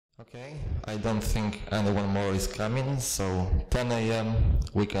Okay, I don't think anyone more is coming, so 10 a.m.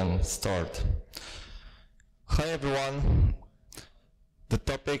 we can start. Hi everyone. The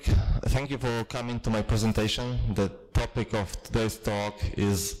topic, thank you for coming to my presentation. The topic of today's talk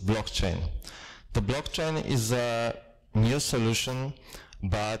is blockchain. The blockchain is a new solution,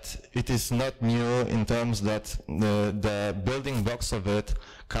 but it is not new in terms that the building blocks of it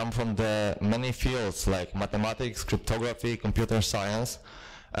come from the many fields like mathematics, cryptography, computer science,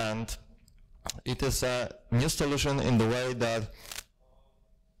 and it is a new solution in the way that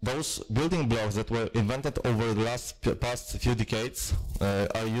those building blocks that were invented over the past few decades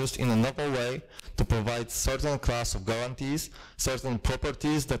are used in a novel way to provide certain class of guarantees, certain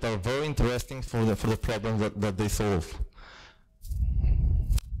properties that are very interesting for the problem that they solve.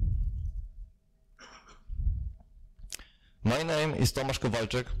 My name is Tomasz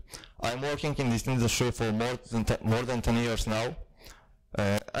Kowalczyk. I'm working in this industry for more than 10 years now.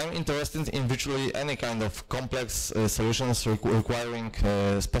 I'm interested in virtually any kind of complex solutions requiring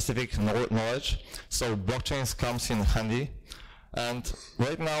specific knowledge, so blockchains comes in handy. And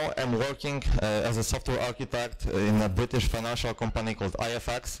right now I'm working as a software architect in a British financial company called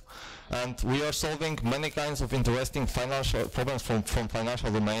IFX, and we are solving many kinds of interesting financial problems from financial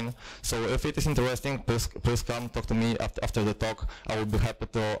domain. So if it is interesting, please come talk to me after the talk. I will be happy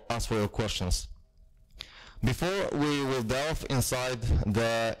to answer your questions. Before we will delve inside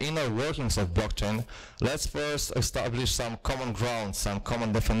the inner workings of blockchain, let's first establish some common grounds, some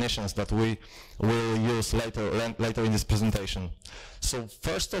common definitions that we will use later in this presentation. So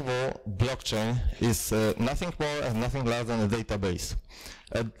first of all, blockchain is nothing more and nothing less than a database.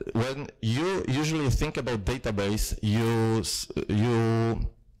 When you usually think about database, you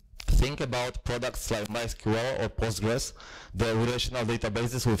think about products like MySQL or Postgres, the relational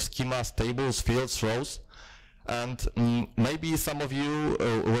databases with schemas, tables, fields, rows. And maybe some of you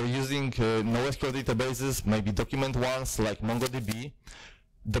were using NoSQL databases, maybe document ones like MongoDB.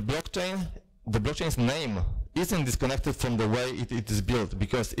 The blockchain's name isn't disconnected from the way it is built,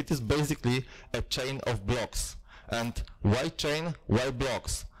 because it is basically a chain of blocks. And why chain? Why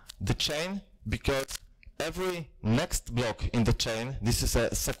blocks? The chain, because every next block in the chain, this is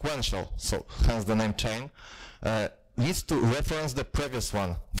a sequential, so hence the name chain, needs to reference the previous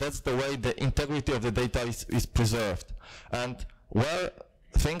one. That's the way the integrity of the data is preserved. And where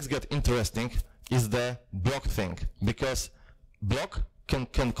things get interesting is the block thing, because block can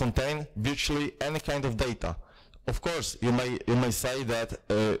contain virtually any kind of data. Of course, you may say that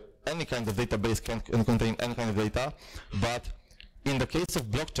any kind of database can contain any kind of data, but in the case of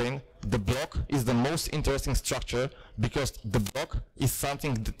blockchain, the block is the most interesting structure, because the block is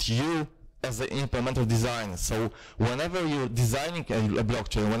something that you as the implementer design. So whenever you're designing a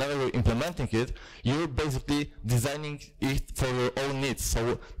blockchain, whenever you're implementing it, you're basically designing it for your own needs.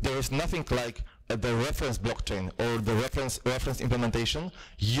 So there is nothing like the reference blockchain or the reference implementation.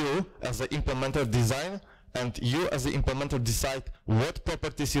 You as the implementer design, and you as the implementer decide what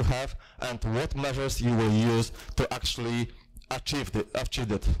properties you have and what measures you will use to actually achieve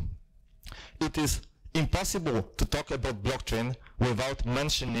it. It is impossible to talk about blockchain without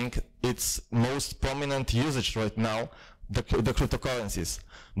mentioning its most prominent usage right now, the cryptocurrencies.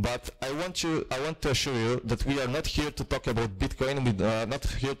 But I want to assure you that we are not here to talk about Bitcoin. We are not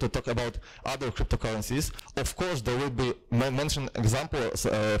here to talk about other cryptocurrencies. Of course, there will be mentioned examples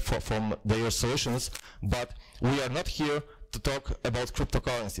from their solutions, but we are not here to talk about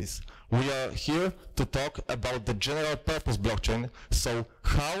cryptocurrencies. We are here to talk about the general purpose blockchain. So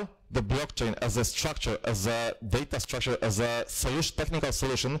how the blockchain as a structure, as a data structure, as a solution, technical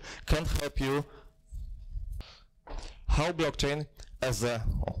solution can help you. How blockchain as a,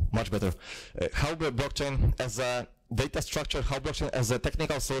 how the blockchain as a data structure, how blockchain as a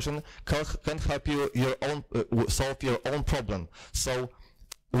technical solution can help you solve your own problem. So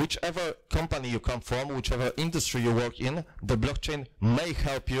whichever company you come from, whichever industry you work in, the blockchain may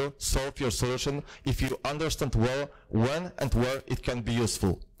help you solve your solution if you understand well when and where it can be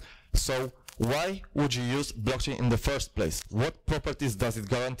useful. So why would you use blockchain in the first place? What properties does it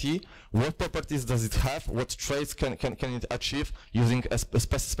guarantee? What properties does it have? What traits can it achieve using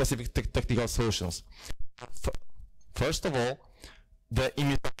specific technical solutions? First of all, the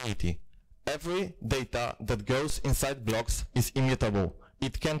immutability. Every data that goes inside blocks is immutable.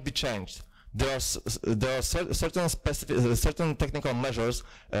 It can't be changed. There are certain technical measures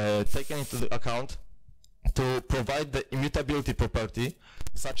taken into account to provide the immutability property,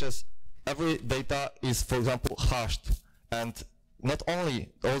 such as every data is, for example, hashed, and not only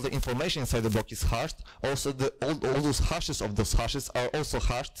all the information inside the block is hashed, also all those hashes of those hashes are also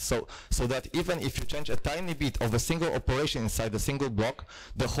hashed, so that even if you change a tiny bit of a single operation inside a single block,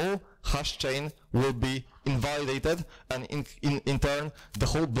 the whole hash chain will be invalidated, and in turn the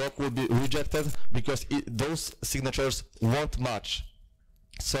whole block will be rejected because those signatures won't match.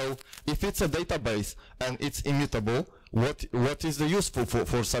 So if it's a database and it's immutable, what is the useful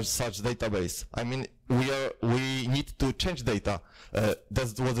for such database? I mean, we need to change data.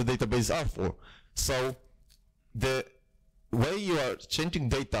 That's what the database are for. So the way you are changing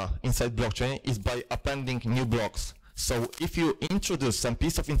data inside blockchain is by appending new blocks. So if you introduce some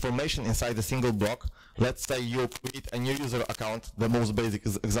piece of information inside a single block, let's say you create a new user account, the most basic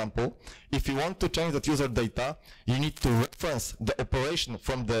example. If you want to change that user data, you need to reference the operation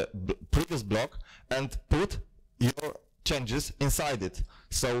from the previous block and put your changes inside it.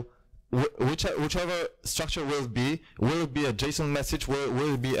 So whichever structure will it be a JSON message,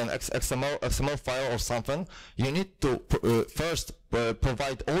 will it be an XML file or something, you need to first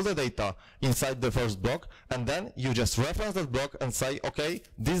provide all the data inside the first block, and then you just reference that block and say, okay,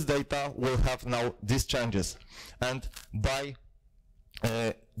 this data will have now these changes. And by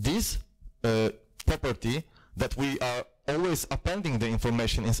this property that we are always appending the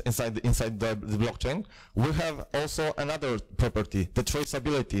information inside the blockchain, we have also another property, the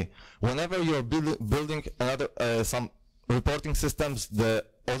traceability. Whenever you're building another some reporting systems, the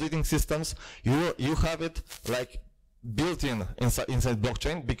auditing systems, you have it like built-in inside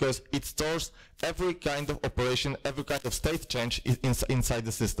blockchain, because it stores every kind of operation, every kind of state change inside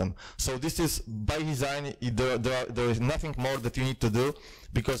the system. So this is by design. There is nothing more that you need to do,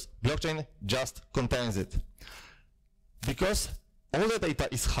 because blockchain just contains it. Because all the data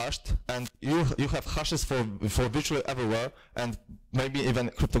is hashed, and you have hashes for virtually everywhere, and maybe even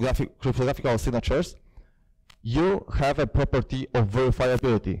cryptographical signatures, you have a property of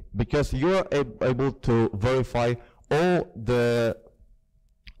verifiability, because you are able to verify all the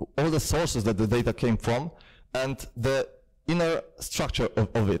sources that the data came from and the inner structure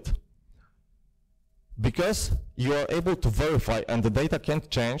of it. Because you are able to verify and the data can't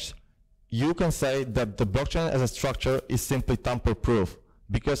change, you can say that the blockchain as a structure is simply tamper-proof.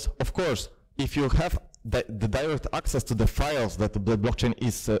 Because, of course, if you have the direct access to the files that the blockchain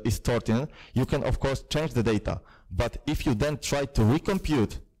is stored in, you can, of course, change the data. But if you then try to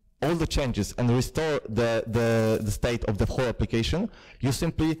recompute all the changes and restore the state of the whole application, you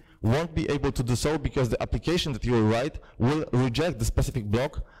simply won't be able to do so, because the application that you will write will reject the specific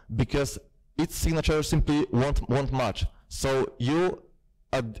block, because its signature simply won't match. So you,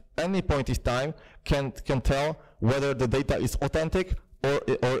 at any point in time, can tell whether the data is authentic or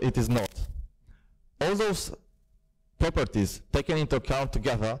it is not. All those properties taken into account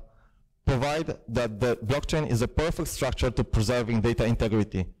together provide that the blockchain is a perfect structure to preserving data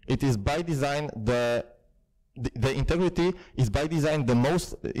integrity. It is by design, the integrity is by design the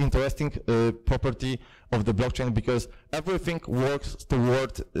most interesting property of the blockchain, because everything works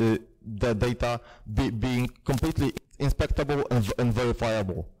toward the data being completely inspectable and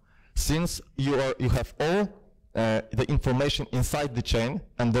verifiable. Since you have all the information inside the chain,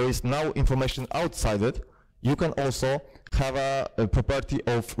 and there is now information outside it, you can also have a property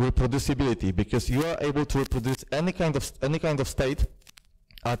of reproducibility, because you are able to reproduce any kind of state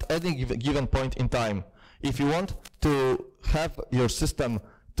at any given point in time. If you want to have your system,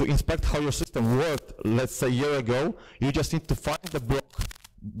 to inspect how your system worked, let's say a year ago, you just need to find the block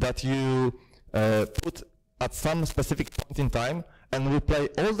that you put at some specific point in time and replay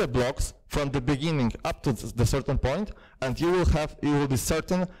all the blocks from the beginning up to the certain point, and you will be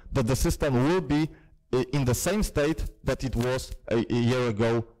certain that the system will be in the same state that it was a year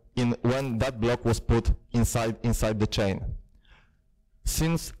ago when that block was put inside the chain.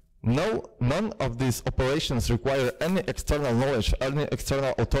 Since none of these operations require any external knowledge, any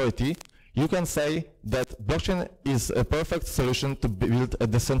external authority, you can say that blockchain is a perfect solution to build a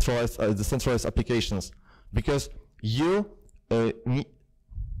decentralized applications, because you need.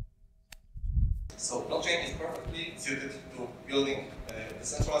 So blockchain is perfectly suited to building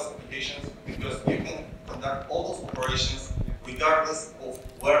decentralized applications, because you can conduct all those operations regardless of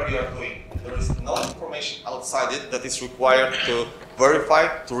where you are doing. There is no information outside it that is required to verify,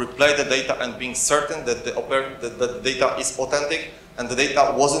 to replay the data, and being certain that the data is authentic and the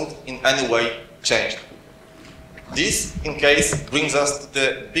data wasn't in any way changed. This, in case, brings us to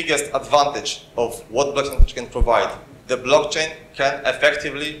the biggest advantage of what blockchain can provide. The blockchain can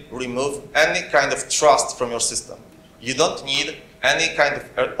effectively remove any kind of trust from your system. You don't need any kind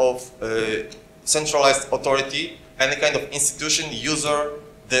of centralized authority, any kind of institution, user,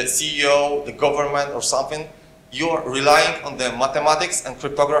 the CEO, the government or something, you are relying on the mathematics and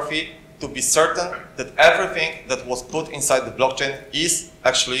cryptography to be certain that everything that was put inside the blockchain is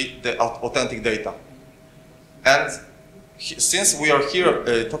actually the authentic data. And since we are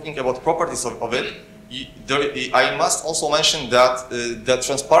here talking about properties of it, I must also mention that the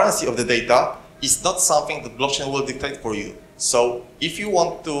transparency of the data is not something that blockchain will dictate for you. So if you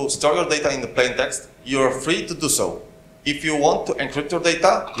want to store your data in the plain text, you are free to do so. If you want to encrypt your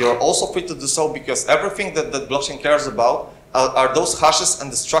data, you are also free to do so, because everything that blockchain cares about are those hashes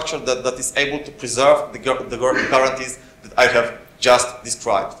and the structure that is able to preserve the guarantees that I have just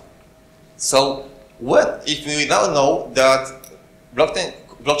described. So if we now know that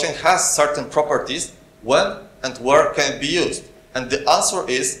blockchain has certain properties, when and where can it be used? And the answer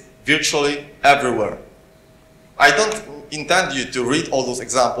is virtually everywhere. I don't intend you to read all those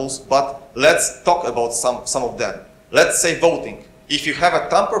examples, but let's talk about some of them. Let's say voting. If you have a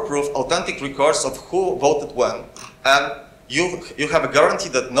tamper-proof authentic records of who voted when, and you have a guarantee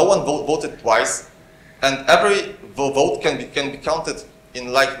that no one voted twice, and every vote can be counted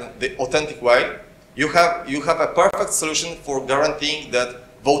in like the authentic way, you have a perfect solution for guaranteeing that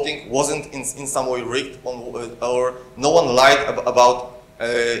voting wasn't in some way rigged, or no one lied about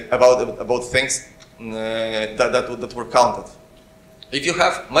things that were counted. If you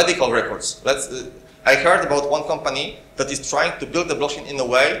have medical records, I heard about one company that is trying to build the blockchain in a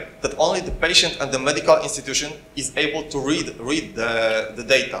way that only the patient and the medical institution is able to read the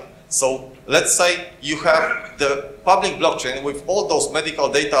data. So let's say you have the public blockchain with all those medical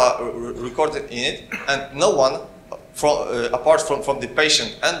data recorded in it, and no one, apart from the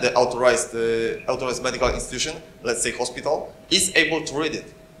patient and the authorized medical institution, let's say hospital, is able to read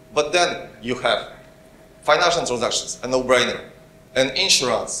it. But then you have financial transactions, a no-brainer, and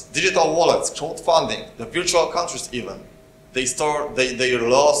insurance, digital wallets, crowdfunding, the virtual countries even. They store their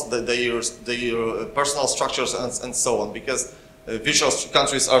laws, their personal structures, and so on, because virtual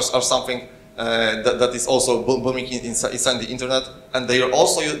countries are something that is also booming inside the internet, and they are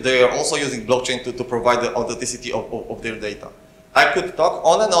also using blockchain to provide the authenticity of their data. I could talk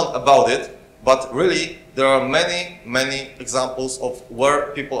on and on about it, but really there are many examples of where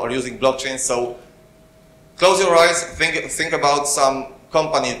people are using blockchain. So close your eyes, think about some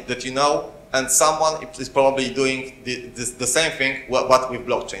company that you know, and someone is probably doing the same thing, but with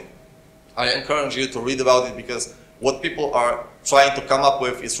blockchain. I encourage you to read about it, because what people are trying to come up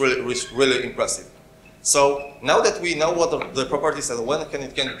with is really impressive. So now that we know what are the properties and when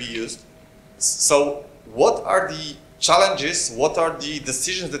it can be used, so what are the challenges, what are the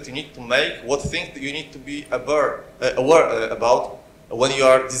decisions that you need to make, what things that you need to be aware about when you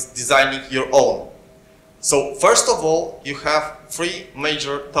are designing your own? So first of all, you have three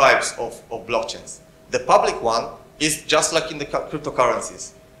major types of blockchains. The public one is just like in the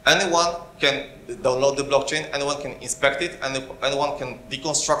cryptocurrencies. Anyone can download the blockchain, anyone can inspect it, anyone can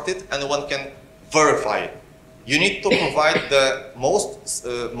deconstruct it, anyone can verify it. You need to provide the most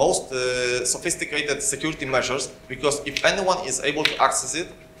sophisticated security measures, because if anyone is able to access it,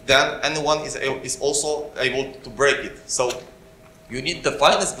 then anyone is also able to break it. So you need the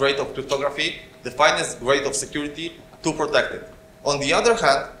finest grade of cryptography, the finest grade of security to protect it. On the other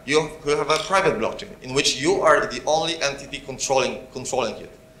hand, you have a private blockchain in which you are the only entity controlling it.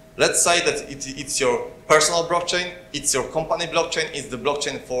 Let's say that it's your personal blockchain, it's your company blockchain, it's the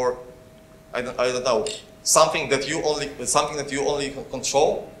blockchain for, I don't know, something that you only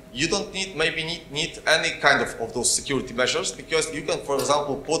control. You don't need any kind of those security measures, because you can, for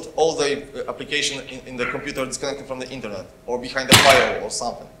example, put all the application in the computer disconnected from the internet or behind a firewall or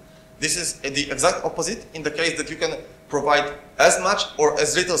something. This is the exact opposite in the case that you can provide as much or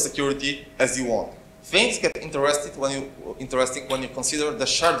as little security as you want. Things get interesting when you consider the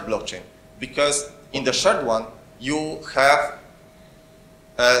shared blockchain, because in the shared one you have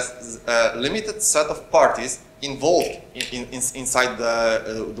a limited set of parties involved inside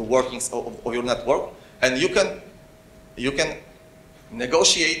the workings of your network, and you can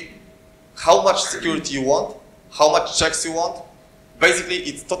negotiate how much security you want, how much checks you want. Basically,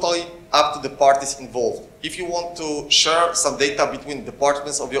 it's totally up to the parties involved. If you want to share some data between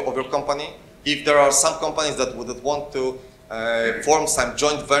departments of your company, if there are some companies that want to form some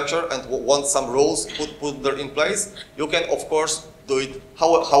joint venture and want some rules put there in place, you can of course do it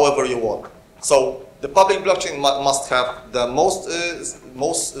however you want. So the public blockchain must have the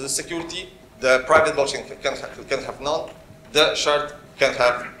most security. The private blockchain can have none. The shared can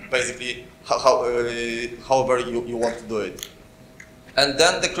have basically however you want to do it. And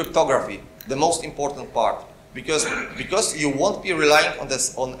then the cryptography, the most important part, because you won't be relying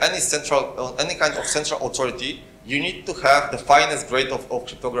on any kind of central authority. You need to have the finest grade of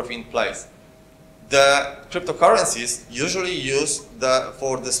cryptography in place. the cryptocurrencies usually use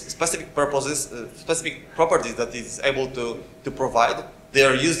for the specific purposes, specific properties that it is able to provide. They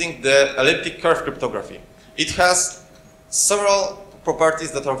are using the elliptic curve cryptography. It has several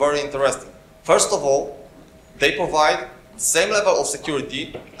properties that are very interesting. First of all, they provide the same level of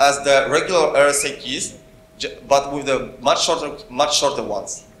security as the regular RSA keys, but with the much shorter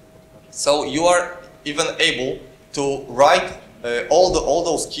ones. So you are even able to write all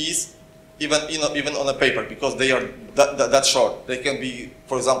those keys even on a paper, because they are that short. They can be,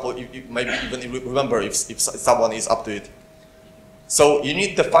 for example, maybe even remember if someone is up to it. So you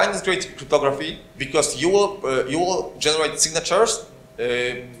need the finest grade cryptography, because you will generate signatures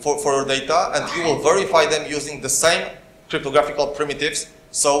for your data, and you will verify them using the same cryptographical primitives.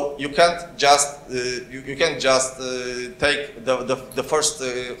 So you can't just take the first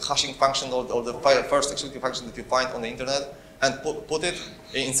hashing function or the first executive function that you find on the internet and put it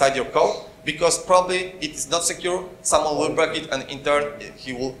inside your code, because probably it is not secure. Someone will break it, and in turn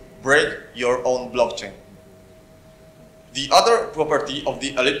he will break your own blockchain. The other property of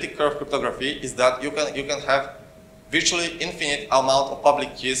the elliptic curve cryptography is that you can have virtually infinite amount of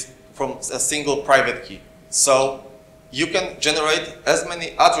public keys from a single private key. So you can generate as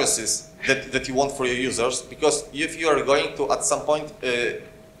many addresses that you want for your users, because if you are going to at some point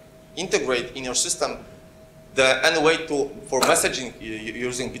integrate in your system any way for messaging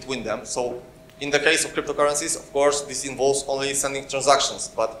using between them. So in the case of cryptocurrencies, of course, this involves only sending transactions.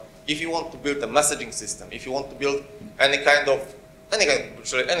 But if you want to build a messaging system, if you want to build any kind of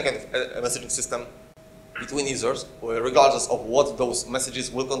messaging system between users, regardless of what those messages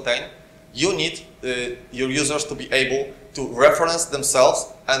will contain, you need your users to be able to reference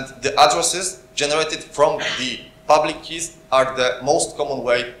themselves, and the addresses generated from the public keys are the most common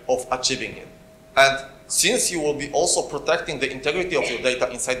way of achieving it. And since you will be also protecting the integrity of your data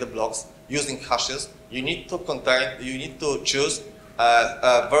inside the blocks using hashes, you need to choose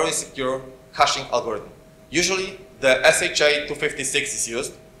a very secure hashing algorithm. Usually the SHA-256 is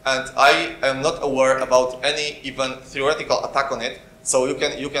used, and I am not aware about any even theoretical attack on it. So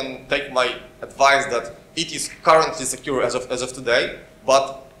you can take my advice that it is currently secure as of today,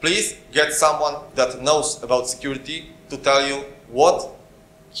 but please get someone that knows about security to tell you what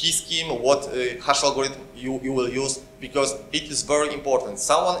key scheme, what hash algorithm you will use, because it is very important.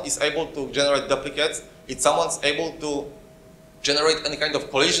 Someone is able to generate duplicates. If someone's able to generate any kind of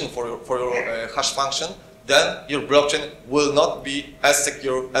collision for your hash function, then your blockchain will not be as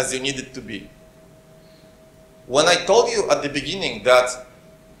secure as you need it to be. When I told you at the beginning that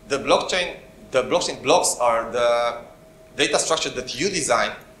the blockchain blocks are the data structure that you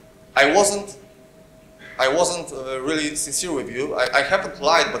design, I wasn't really sincere with you. I haven't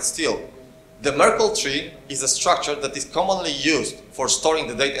lied, but still, the Merkle tree is a structure that is commonly used for storing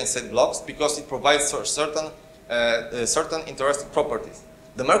the data inside blocks, because it provides certain interesting properties.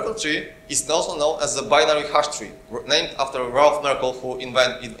 The Merkle tree is also known as the binary hash tree, named after Ralph Merkle, who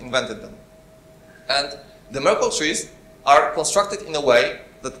invented them. And the Merkle trees are constructed in a way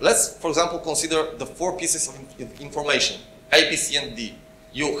that, let's, for example, consider the 4 pieces of information, A, B, C, and D.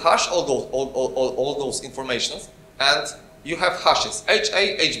 You hash all those informations, and you have hashes,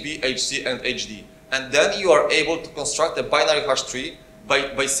 HA, HB, HC, and HD. And then you are able to construct a binary hash tree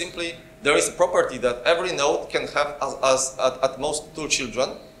by simply, there is a property that every node can have at most 2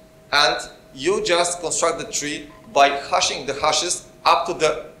 children, and you just construct the tree by hashing the hashes up to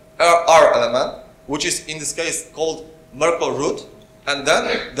the R element, which is in this case called Merkle root, and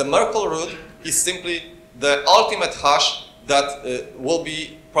then the Merkle root is simply the ultimate hash that will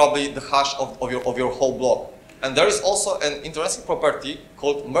be probably the hash of your whole block. And there is also an interesting property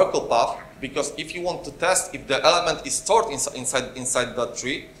called Merkle path, because if you want to test if the element is stored inside that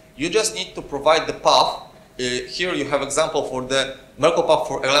tree, you just need to provide the path. Here you have example for the Merkle path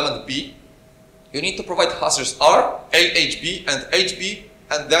for element B. You need to provide hashes R, AHB, and HB,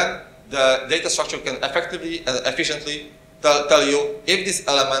 and then the data structure can effectively and efficiently tell you if this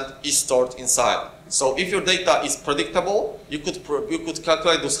element is stored inside. So if your data is predictable, you could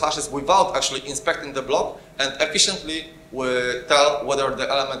calculate those hashes without actually inspecting the block, and efficiently tell whether the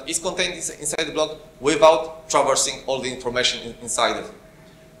element is contained inside the block without traversing all the information inside it.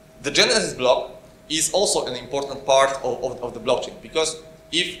 The genesis block is also an important part of the blockchain, because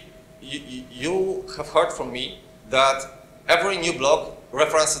if you have heard from me that every new block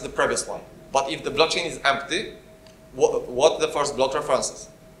references the previous one, but if the blockchain is empty, what the first block references?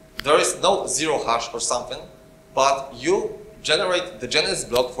 There is no zero hash or something, but you generate the genesis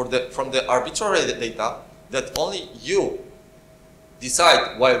block from the arbitrary data that only you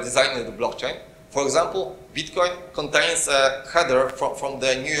decide while designing the blockchain For example, Bitcoin contains a header from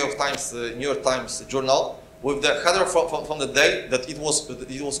the New York Times journal with the header from the day that it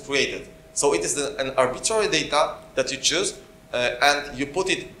was created. So it is an arbitrary data that you choose and you put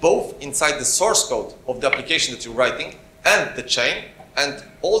it both inside the source code of the application that you're writing and the chain, and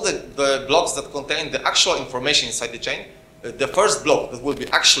all the blocks that contain the actual information inside the chain. The first block that will be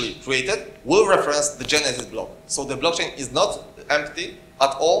actually created will reference the genesis block. So the blockchain is not empty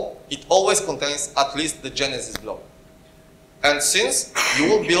at all. It always contains at least the genesis block. And since you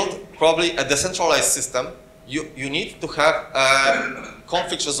will build probably a decentralized system, you need to have a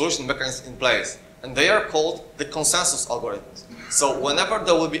conflict resolution mechanism in place. And they are called the consensus algorithms. So whenever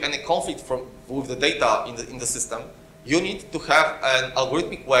there will be any conflict with the data in the system, you need to have an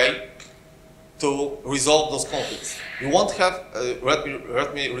algorithmic way to resolve those conflicts. You won't have,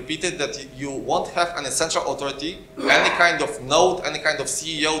 let me repeat it, that you won't have an central authority, any kind of node, any kind of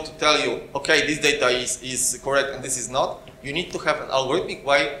CEO to tell you, okay, this data is correct and this is not. You need to have an algorithmic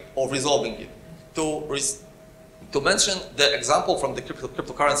way of resolving it. To mention the example from the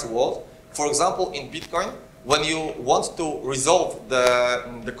cryptocurrency world, for example, in Bitcoin, when you want to resolve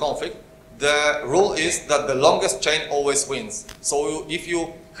the conflict, the rule is that the longest chain always wins. So if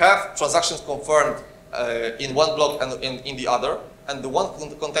you have transactions confirmed in one block and in the other, and the one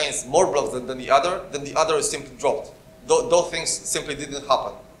contains more blocks than the other is simply dropped. Those things simply didn't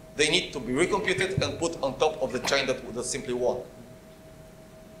happen. They need to be recomputed and put on top of the chain that simply won.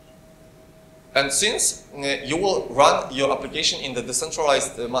 And since you will run your application in the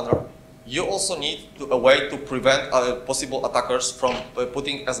decentralized manner, you also need a way to prevent possible attackers from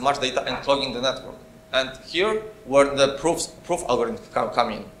putting as much data and clogging the network. And here where the proof algorithms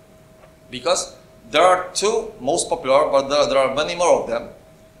come in. Because there are two most popular, but there are many more of them.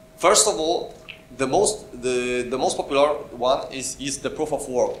 First of all, the most popular one is the proof of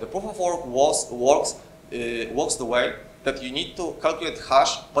work. The proof of work works the way that you need to calculate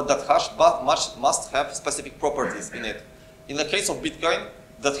hash, but that hash must have specific properties in it. In the case of Bitcoin,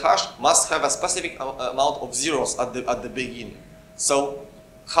 that hash must have a specific amount of zeros at the beginning. So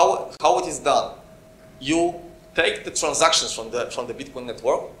how it is done? You take the transactions from the Bitcoin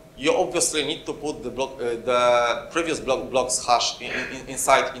network. You obviously need to put the previous block's hash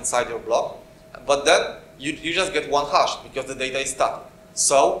inside your block, but then you just get one hash because the data is static.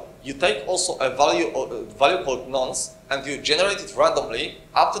 So you take also a value called nonce and you generate it randomly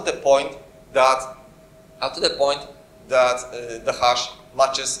up to the point that the hash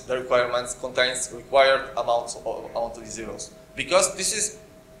matches the requirements, contains required amount of zeros. Because this is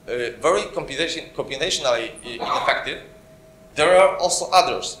very computationally ineffective, there are also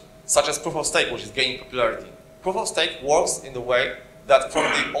others, such as proof of stake, which is gaining popularity. Proof of stake works in the way that from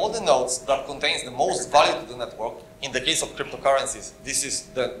all the nodes that contains the most value to the network, in the case of cryptocurrencies, this is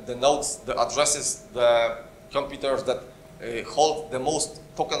the nodes, the addresses, the computers that hold the most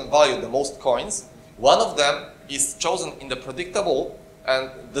token value, the most coins. One of them is chosen in the predictable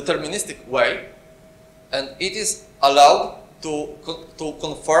and deterministic way, and it is allowed to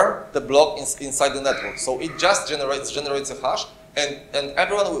confirm the block inside the network. So it just generates a hash, and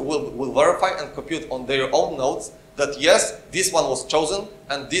everyone will verify and compute on their own nodes that yes, this one was chosen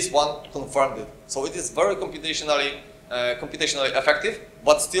and this one confirmed it. So it is very computationally effective,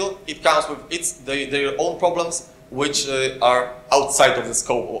 but still it comes with their own problems, which are outside of the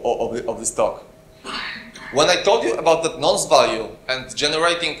scope of this talk. When I told you about that nonce value and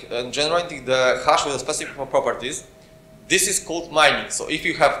generating the hash with the specific properties, this is called mining. So if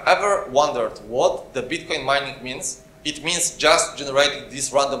you have ever wondered what the Bitcoin mining means, it means just generating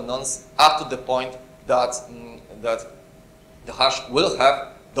this random nonce up to the point that the hash will have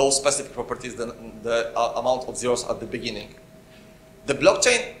those specific properties, the amount of zeros at the beginning. The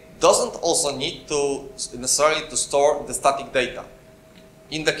blockchain doesn't also need to necessarily to store the static data.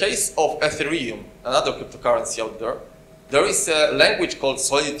 In the case of Ethereum, another cryptocurrency out there, there is a language called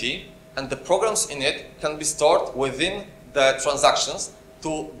Solidity, and the programs in it can be stored within the transactions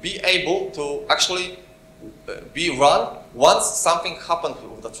to be able to actually be run once something happened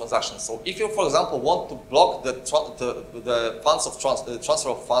with the transaction. So if you, for example, want to block the funds of transfer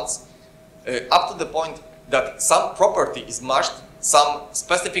of funds up to the point that some property is matched, some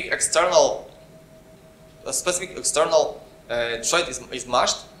specific external trait is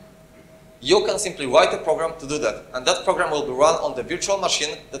matched, you can simply write a program to do that. And that program will be run on the virtual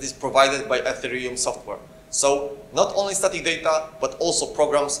machine that is provided by Ethereum software. So not only static data, but also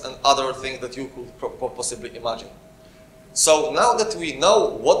programs and other things that you could possibly imagine. So now that we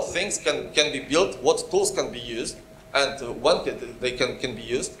know what things can be built, what tools can be used, and when they can be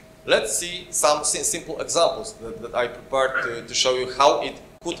used, let's see some simple examples that I prepared to show you how it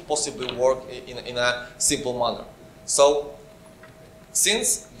could possibly work in a simple manner. So,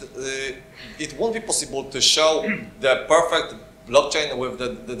 since it won't be possible to show the perfect blockchain with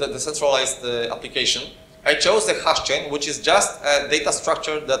the decentralized application, I chose the hash chain, which is just a data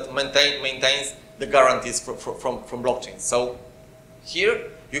structure that maintains the guarantees from blockchain. So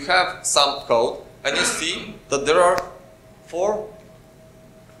here you have some code, and you see that there are four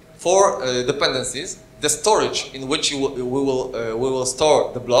dependencies: the storage in which we will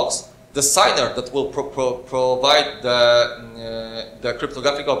store the blocks, the signer that will provide the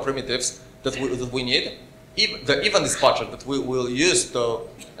cryptographic primitives that we need, the event dispatcher that we will use to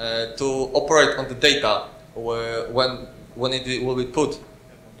operate on the data when it will be put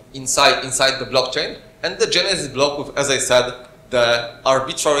inside the blockchain, and the genesis block with, as I said, the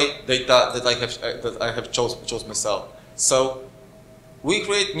arbitrary data that I have chose myself. So we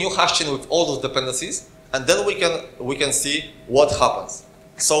create new hash chain with all those dependencies, and then we can see what happens.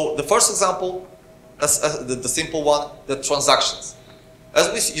 So the first example, the simple one, the transactions.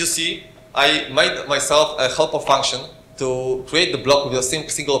 As you see, I made myself a helper function to create the block with a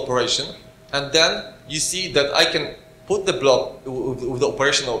single operation, and then you see that I can put the block with the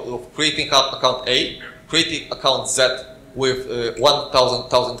operation of creating account A, creating account Z with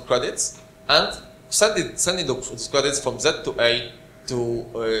 1,000 credits, and sending those credits from Z to A to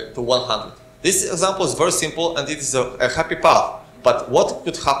 100. This example is very simple, and it is a happy path. But what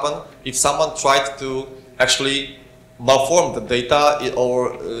could happen if someone tried to actually malform the data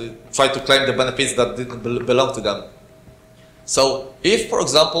or try to claim the benefits that didn't belong to them? So if, for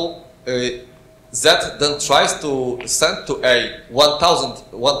example, Z then tries to send to A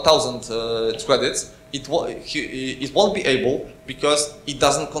 1,000 credits, it won't be able because it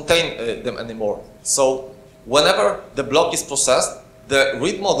doesn't contain them anymore. So whenever the block is processed, the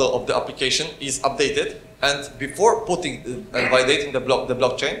read model of the application is updated, and before putting and validating the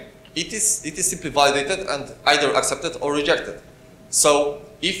blockchain, it is simply validated and either accepted or rejected. So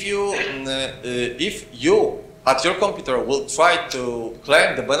if you at your computer will try to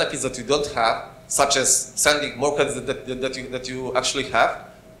claim the benefits that you don't have, such as sending more credits that you actually have,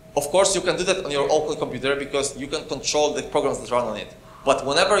 of course you can do that on your own computer because you can control the programs that run on it. But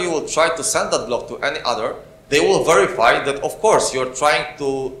whenever you will try to send that block to any other, they will verify that, of course, you're trying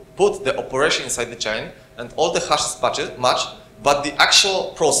to put the operation inside the chain and all the hashes match, but the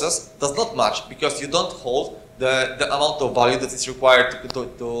actual process does not match because you don't hold the amount of value that is required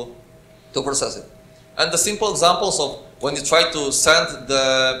to process it. And the simple examples of when you try to send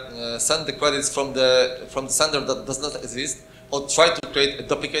the credits from the sender that does not exist, or try to create a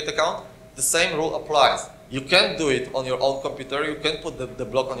duplicate account, the same rule applies. You can do it on your own computer, you can put the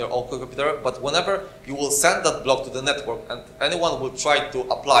block on your own computer, but whenever you will send that block to the network and anyone will try to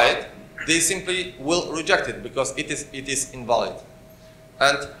apply it, they simply will reject it because it is invalid.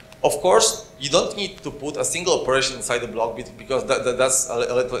 And of course, you don't need to put a single operation inside the block because that's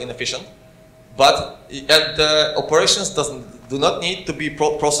a little inefficient. But the operations do not need to be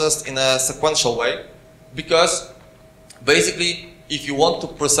processed in a sequential way, because basically, if you want to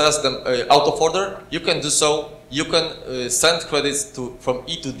process them out of order, you can do so. You can send credits from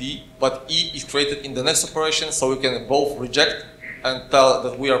E to D, but E is created in the next operation, so we can both reject and tell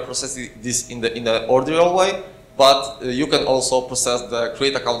that we are processing this in the orderal way. But you can also process the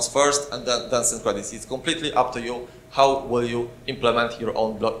create accounts first and then send credits. It's completely up to you. How will you implement your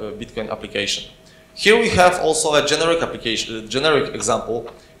own Bitcoin application? Here we have also a generic application, generic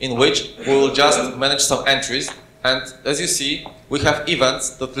example in which we will just manage some entries. And as you see, we have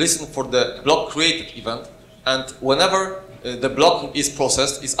events that listen for the block created event, and whenever the block is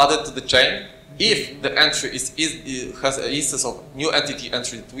processed, is added to the chain, if the entry has an instance of new entity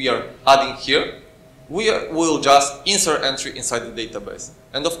entry that we are adding here, we will just insert entry inside the database.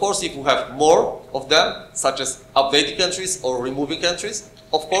 And of course, if we have more of them, such as updating entries or removing entries,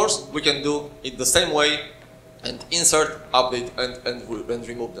 of course, we can do it the same way and insert, update, and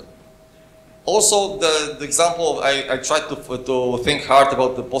remove them. Also, the example, I tried to think hard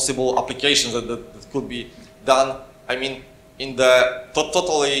about the possible applications that could be done. I mean, in the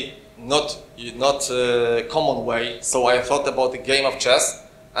totally not common way. So I thought about the game of chess,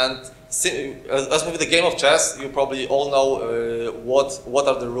 and as with the game of chess, you probably all know what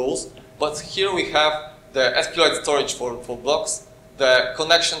are the rules. But here we have the SQLite storage for blocks, the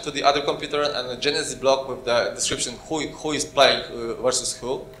connection to the other computer, and the genesis block with the description who is playing versus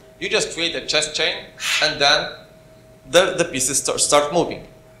who. You just create a chess chain, and then the pieces start moving.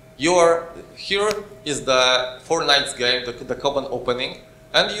 Here is the 4 knights game, the common opening,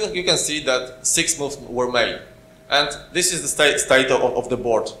 and you can see that 6 moves were made. And this is the state of the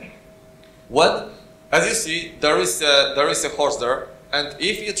board. When, as you see, there is a horse there, And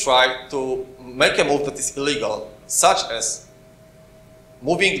if you try to make a move that is illegal, such as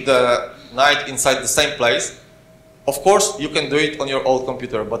moving the knight inside the same place, of course you can do it on your old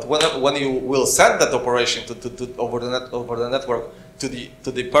computer. But when you will send that operation over the network to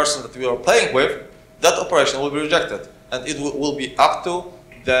the person that you are playing with, that operation will be rejected, and it will be up to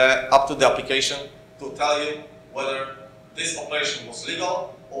the application to tell you whether this operation was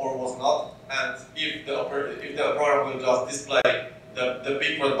legal or was not, and if the program will just display the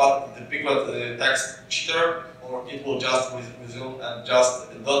big red text cheater, or it will just resume and just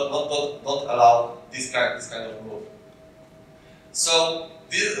don't allow this kind of move. So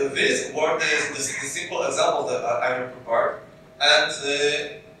these were the simple examples that I have prepared,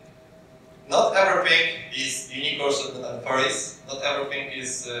 and not everything is universal and varies. Not everything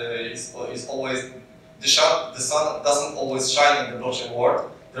is always the sun doesn't always shine in the blockchain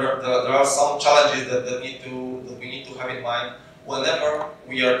world. There are some challenges that we need to have in mind whenever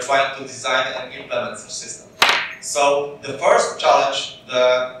we are trying to design and implement such system. So the first challenge,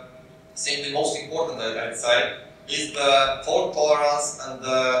 simply most important, I'd say, is the fault tolerance and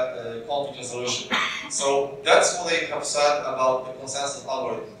the conflict resolution. So that's what they have said about the consensus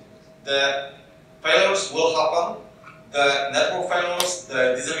algorithm. The failures will happen. The network failures,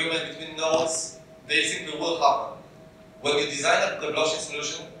 the disagreement between nodes, they simply will happen. When you design the blockchain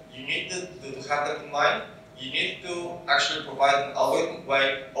solution, you need to have that in mind. You need to actually provide an algorithmic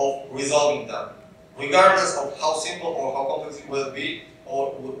way of resolving them. Regardless of how simple or how complex it will be,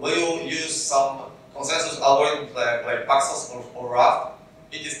 or will you use some consensus algorithm like Paxos or Raft,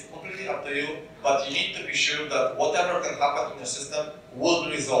 it is completely up to you, but you need to be sure that whatever can happen in your system will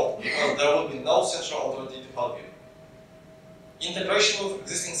be resolved, because there will be no central authority to help you. Integration with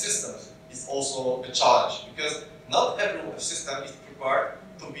existing systems is also a challenge, because not every system is prepared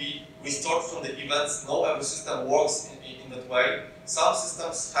to be restored from the events. Not every system works in that way. Some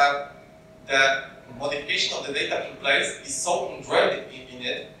systems have the modification of the data in place is so ingrained in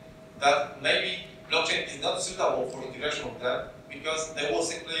it that maybe blockchain is not suitable for integration with them, because they will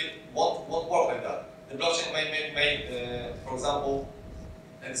simply won't work like that. The blockchain may for example,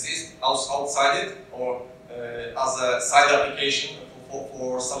 exist outside it, or as a side application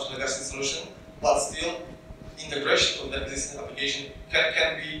for such legacy solution, but still integration with the existing application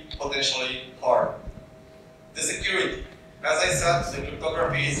can be potentially hard. The security. As I said, the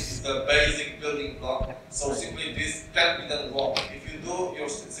cryptography is the basic building block, so simply this can't be done wrong. If you do your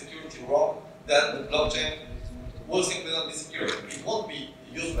security wrong, then the blockchain will simply not be secure. It won't be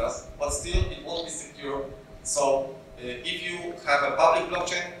useless, but still it won't be secure. So if you have a public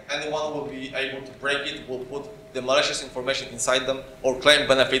blockchain, anyone will be able to break it, will put the malicious information inside them, or claim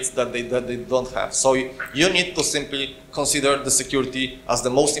benefits that they don't have. So you need to simply consider the security as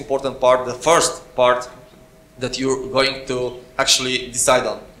the most important part, the first part that you're going to actually decide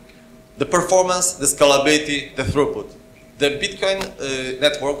on. The performance, the scalability, the throughput. The Bitcoin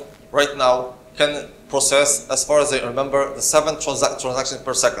network right now can process, as far as I remember, the 7 transactions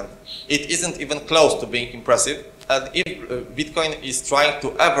per second. It isn't even close to being impressive, and if Bitcoin is trying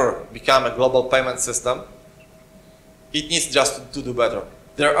to ever become a global payment system, it needs just to do better.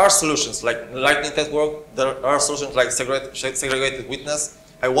 There are solutions like Lightning Network, there are solutions like segregated witness.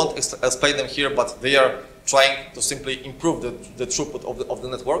 I won't explain them here, but they are trying to simply improve the throughput of the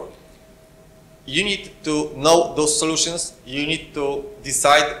network. You need to know those solutions, you need to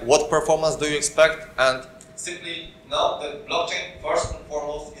decide what performance do you expect, and simply know that blockchain first and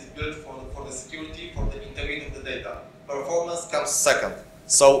foremost is built for the security, for the integrity of the data. Performance comes second.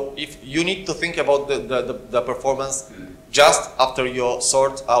 So if you need to think about the performance just after you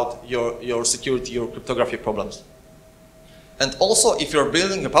sort out your security, your cryptography problems. And also, if you're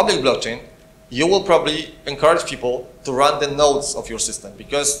building a public blockchain, you will probably encourage people to run the nodes of your system,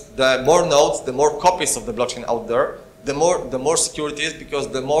 because the more nodes, the more copies of the blockchain out there, the more secure it is, because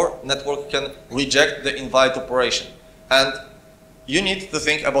the more network can reject the invalid operation. And you need to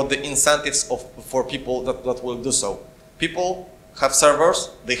think about the incentives for people that will do so. People have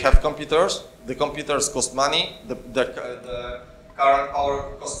servers, they have computers, the computers cost money, the current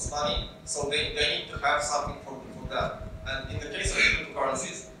power costs money, so they need to have something for them. And in the case of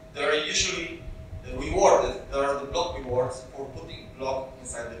cryptocurrencies, they are usually rewarded, there are the block rewards for putting block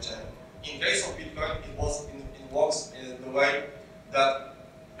inside the chain. In case of Bitcoin, it works in the way that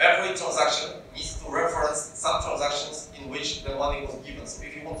every transaction needs to reference some transactions in which the money was given. So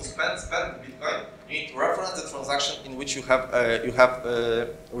if you want to spend Bitcoin, you need to reference the transaction in which you have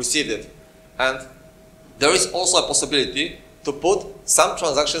received it. And there is also a possibility to put some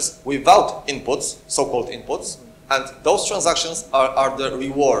transactions without inputs, so-called inputs, and those transactions are the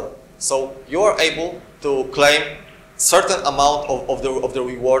reward. So you are able to claim certain amount of the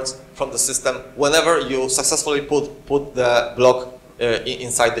rewards from the system whenever you successfully put the block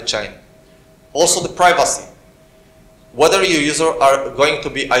inside the chain. Also the privacy. Whether your user are going to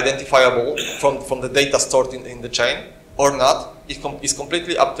be identifiable from the data stored in the chain or not is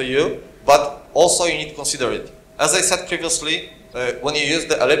completely up to you, but also you need to consider it. As I said previously, when you use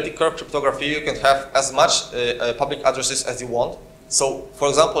the elliptic curve cryptography, you can have as much public addresses as you want. So, for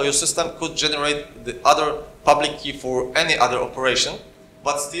example, your system could generate the other public key for any other operation,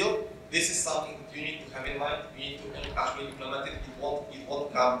 but still, this is something that you need to have in mind. You need to actually implement it. It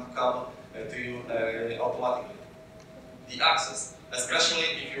won't come to you automatically. The access, especially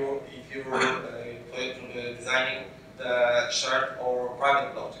if you're designing the shared or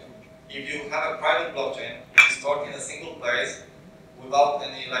private blockchain. If you have a private blockchain, it's stored in a single place without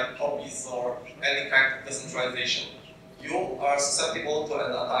any like copies or any kind of decentralization, you are susceptible to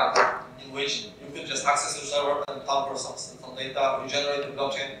an attack in which you could just access your server and tamper some data, regenerate the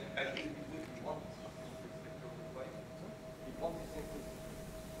blockchain, and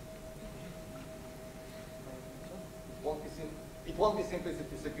it won't be simply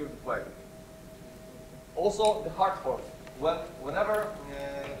to secure the play. Also, the hard fork. Whenever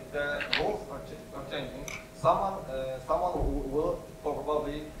the rules are changing, someone will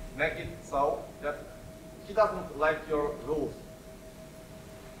probably make it so that he doesn't like your rules.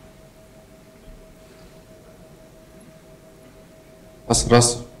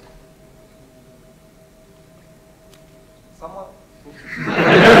 Raz.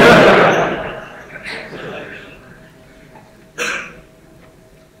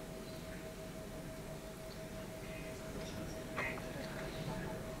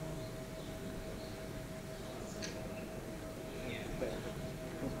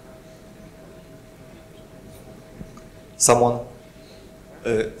 Someone.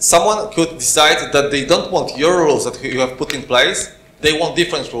 Someone could decide that they don't want your rules that you have put in place, they want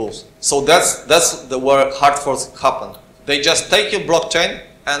different rules. So that's where hard forks happen. They just take your blockchain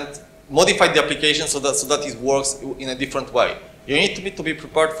and modify the application so that it works in a different way. You need to be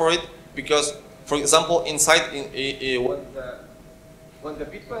prepared for it because, for example, inside when the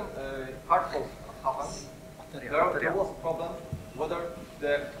Bitcoin hard fork happened, there was a problem whether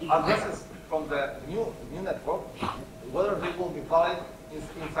the addresses from the new network, whether they will be valid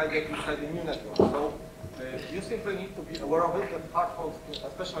inside the new network. So you simply need to be aware of it, that hard forks,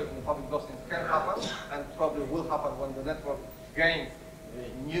 especially in the public blockchain, can happen and probably will happen when the network gains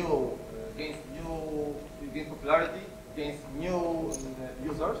popularity, gains new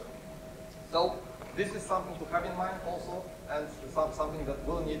users. So this is something to have in mind also, and something that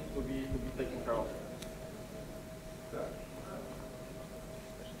will need to be taken care of.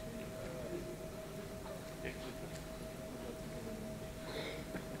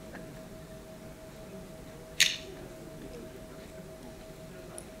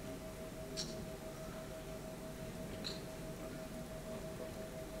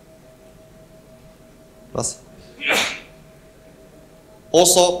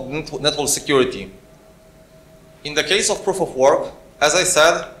 Also, network security. In the case of proof of work, as I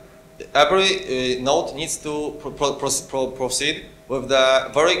said, every node needs to proceed with the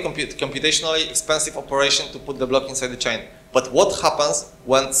very computationally expensive operation to put the block inside the chain. But what happens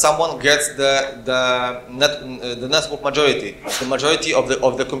when someone gets the network majority, the majority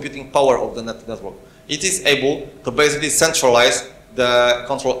of the computing power of the network? It is able to basically centralize the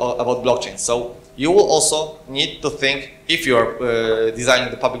control about blockchain. So you will also need to think, if you are designing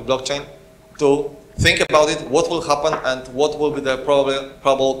the public blockchain, to think about it, what will happen and what will be the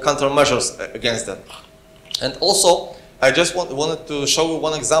probable countermeasures against that. And also, I just wanted to show you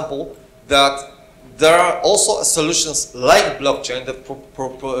one example that there are also solutions like blockchain that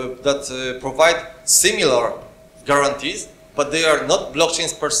provide similar guarantees, but they are not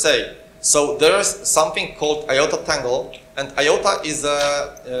blockchains per se. So there is something called IOTA Tangle, and IOTA is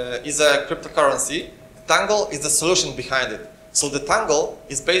a cryptocurrency. Tangle is the solution behind it. So the Tangle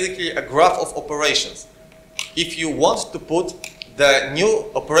is basically a graph of operations. If you want to put the new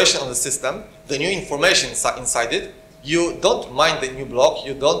operation on the system, the new information inside it, you don't mine the new block.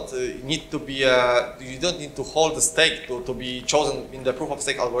 You don't need to hold the stake to be chosen in the proof of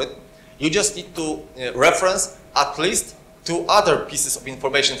stake algorithm. You just need to reference at least 2 other pieces of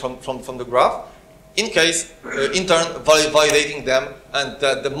information from the graph, in turn validating them, and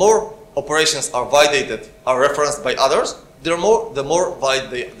the more operations are validated, are referenced by others, the more valid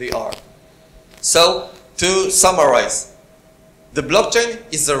they are. So, to summarize, the blockchain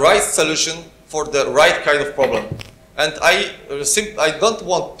is the right solution for the right kind of problem. And I don't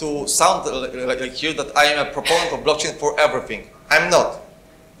want to sound like here that I am a proponent of blockchain for everything. I'm not.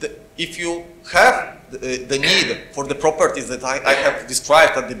 if you have the need for the properties that I have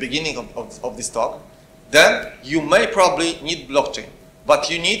described at the beginning of this talk, then you may probably need blockchain. But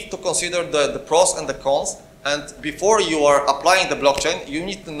you need to consider the pros and the cons, and before you are applying the blockchain, you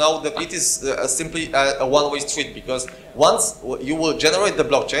need to know that it is simply a one-way street, because once you will generate the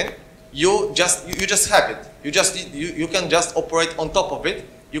blockchain, you just have it. You can just operate on top of it.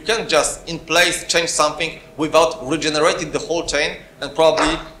 You can just in place change something without regenerating the whole chain and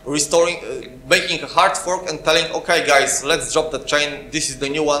probably restoring, making a hard fork and telling, okay guys, let's drop the chain, this is the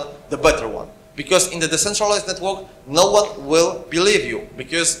new one, the better one. Because in the decentralized network, no one will believe you,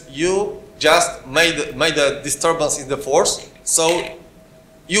 because you just made a disturbance in the force, so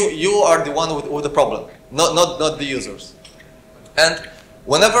you are the one with the problem, not the users. And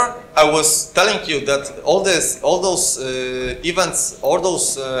whenever I was telling you that all those events, all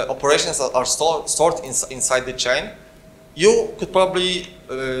those operations are stored inside the chain, you could probably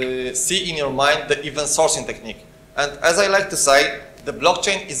see in your mind the event sourcing technique. And as I like to say, the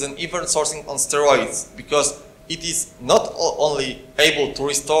blockchain is an event sourcing on steroids, because it is not only able to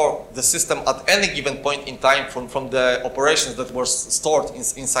restore the system at any given point in time from the operations that were stored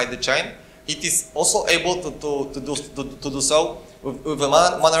inside the chain, it is also able to do so with a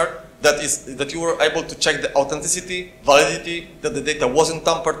manner that you were able to check the authenticity, validity, that the data wasn't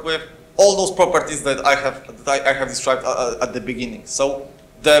tampered with, all those properties that I have described at the beginning. So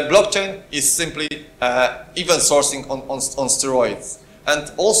the blockchain is simply event sourcing on steroids.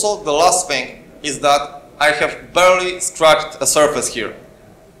 And also the last thing is that I have barely scratched a surface here.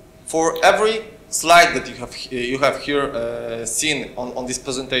 For every slide that you have here seen on this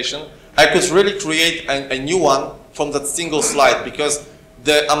presentation, I could really create a new one from that single slide, because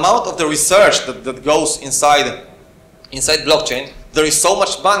the amount of the research that goes inside blockchain, there is so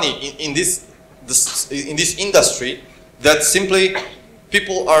much money in this industry that simply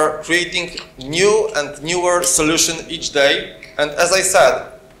people are creating new and newer solutions each day. And as I said,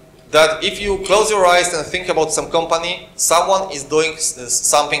 that if you close your eyes and think about some company, someone is doing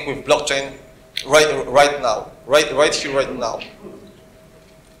something with blockchain right now, right here, right now.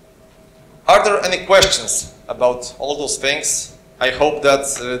 Are there any questions about all those things? I hope that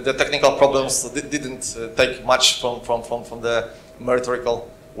the technical problems didn't take much from the meritorical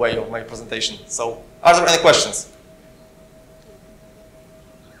way of my presentation. So, are there any questions?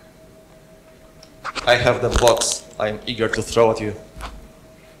 I have the box I'm eager to throw at you.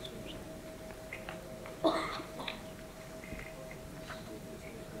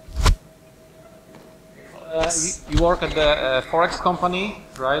 You work at the Forex company,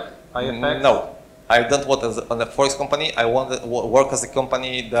 right? IFX? No, I don't work on a Forex company. I want to work as a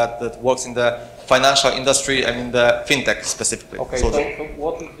company that works in the financial industry and in the fintech specifically. Okay, so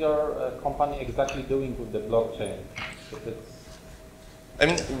what is your company exactly doing with the blockchain? I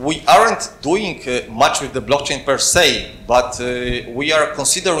mean, we aren't doing much with the blockchain per se, but we are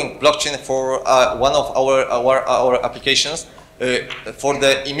considering blockchain for one of our applications for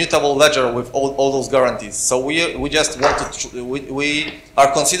the immutable ledger with all those guarantees. So we just want to we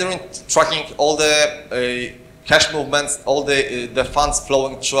are considering tracking all the cash movements, all the funds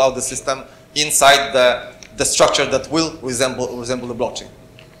flowing throughout the system inside the structure that will resemble the blockchain.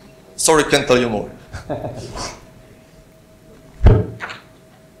 Sorry, can't tell you more.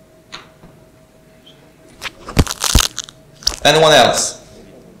 Anyone else?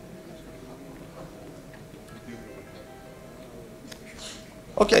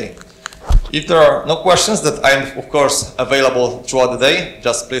 Okay. If there are no questions, that I am of course available throughout the day.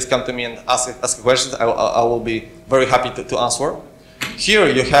 Just please come to me and ask questions. I will be very happy to answer. Here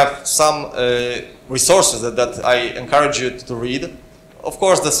you have some resources that I encourage you to read. Of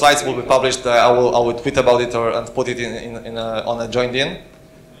course, the slides will be published. I will tweet about it and put it on a joined in.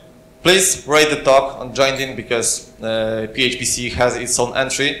 Please rate the talk on joined in, because phpCE has its own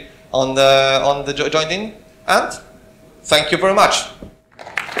entry on the joined in. And thank you very much.